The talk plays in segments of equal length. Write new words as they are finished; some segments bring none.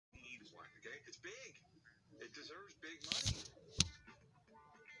Okay, it's big. It deserves big money.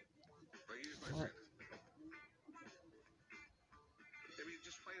 But here's my friend. I mean,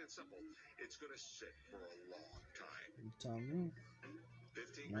 just plain and simple. It's gonna sit for a long time. You tell me.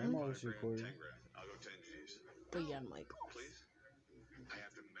 15 I'm grand, 5 always grand, recording. 10 grand. I'll go 10 G's. But yeah, Michael. Please. I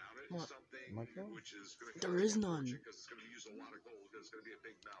have to mount it What? something Michael? which is going to There is none. because it's going to use a lot of gold because it's going to be a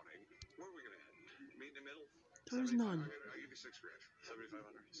big mounting. Where are we going to head? Meet in the middle? There is none. I'll give you 6 grand.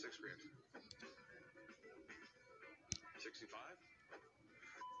 7,500. 6 grand. 65?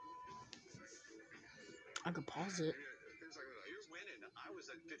 I could pause it. You're winning. I was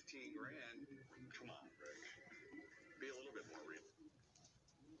at 15 grand. Come on, Rick. Be a little bit more real.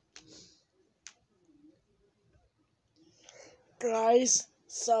 Guys,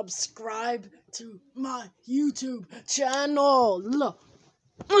 subscribe to my YouTube channel. Look.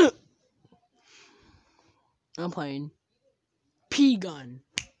 I'm playing P-Gun.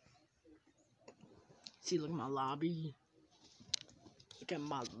 See, look at my lobby. Look at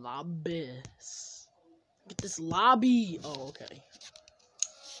my lobbies. Look at this lobby. Oh, okay.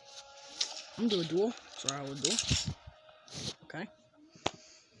 I'm gonna do a duel. Sorry, I would duel. Okay.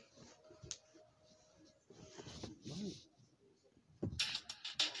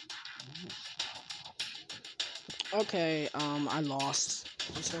 Okay, I lost.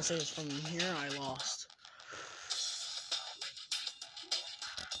 I'm just gonna say this from here, I lost.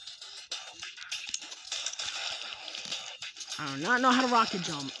 I do not know how to rocket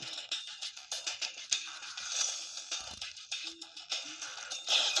jump.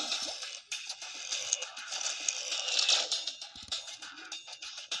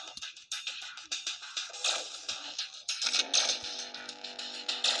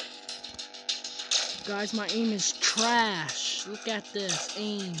 Guys, my aim is trash. Look at this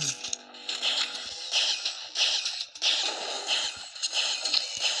aim.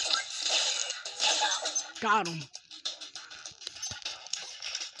 Got him.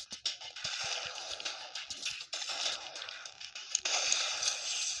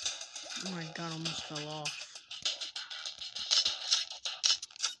 Oh my god, almost fell off.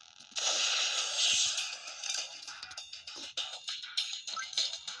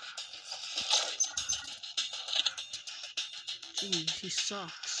 Jeez, he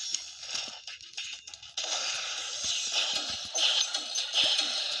sucks.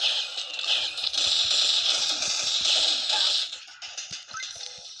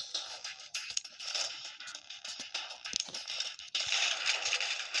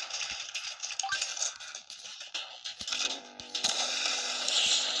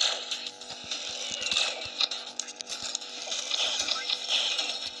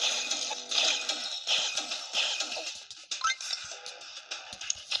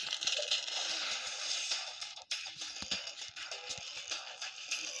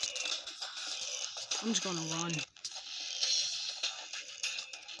 I'm just gonna run.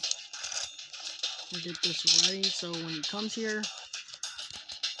 Get this ready so when he comes here,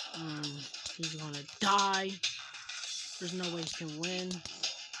 he's gonna die. There's no way he can win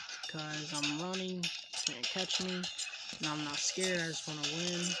because I'm running, can't catch me, and I'm not scared. I just wanna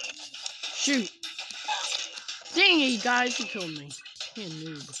win. Shoot! Dang it, guys, he killed me. He a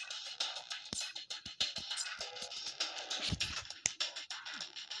noob.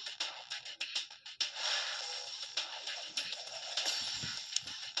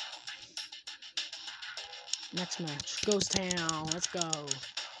 Next match, Ghost Town. Let's go.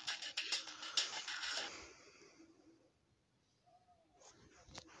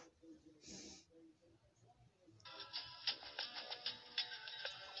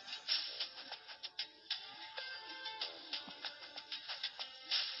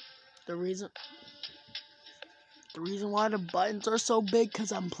 The reason why the buttons are so big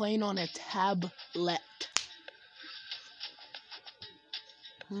because I'm playing on a tablet.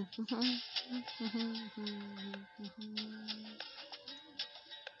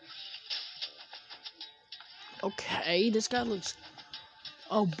 Okay, this guy looks.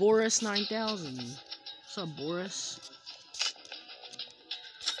 Oh, Boris 9000. What's up, Boris?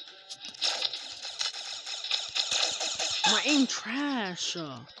 My aim trash.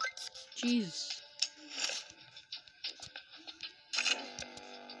 Jeez.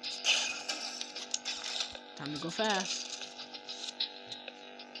 Time to go fast.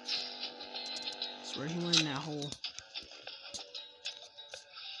 Swear he went in that hole.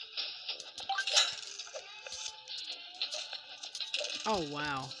 Oh,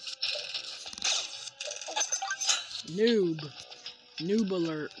 wow. Noob. Noob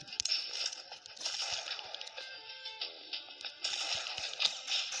alert.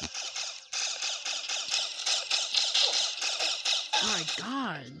 Oh my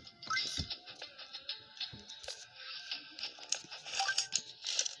god.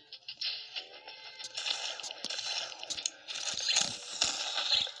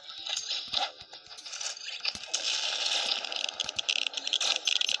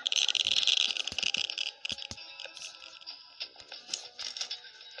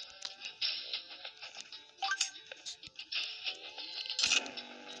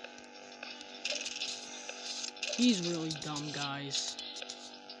 He's really dumb, guys.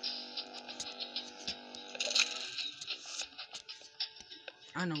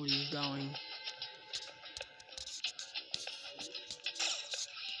 I know where he's going.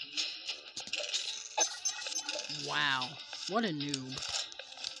 Wow, what a noob.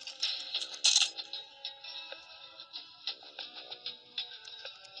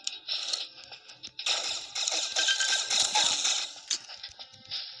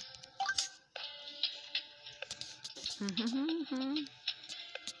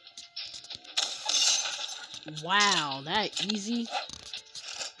 Wow, that easy?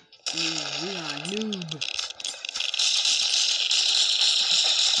 Ooh, we are a noob.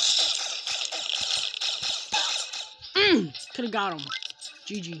 Could've got him.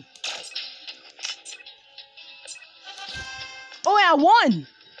 GG. Oh yeah, I won!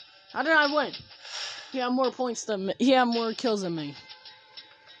 How did I win? He had more points than me. He had more kills than me.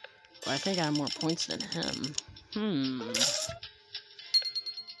 But I think I have more points than him.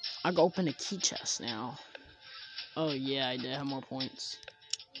 I'll go open a key chest now. Oh yeah, I did have more points.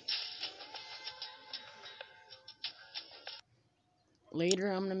 Later,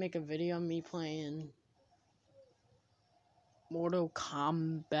 I'm gonna make a video of me playing Mortal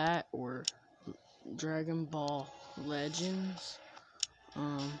Kombat or Dragon Ball Legends.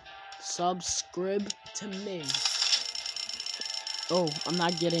 Subscribe to me. Oh, I'm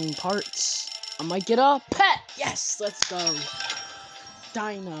not getting parts. I might get a pet. Yes, let's go.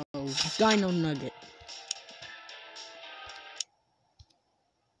 Dino Nugget.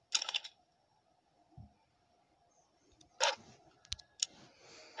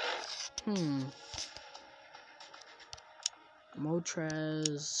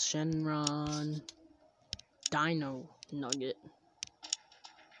 Moltres, Shenron, Dino Nugget.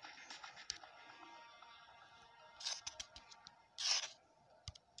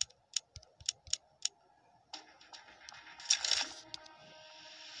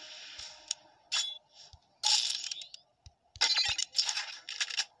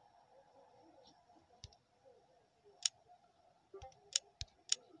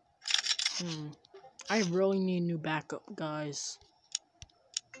 I really need a new backup, guys.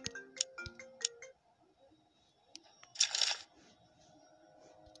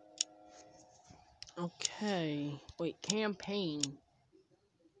 Okay. Wait, campaign.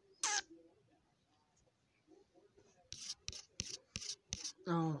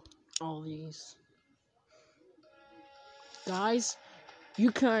 Oh, all these. Guys,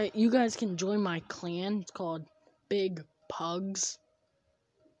 you guys can join my clan. It's called Big Pugs.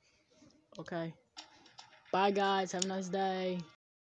 Okay. Bye guys, have a nice day.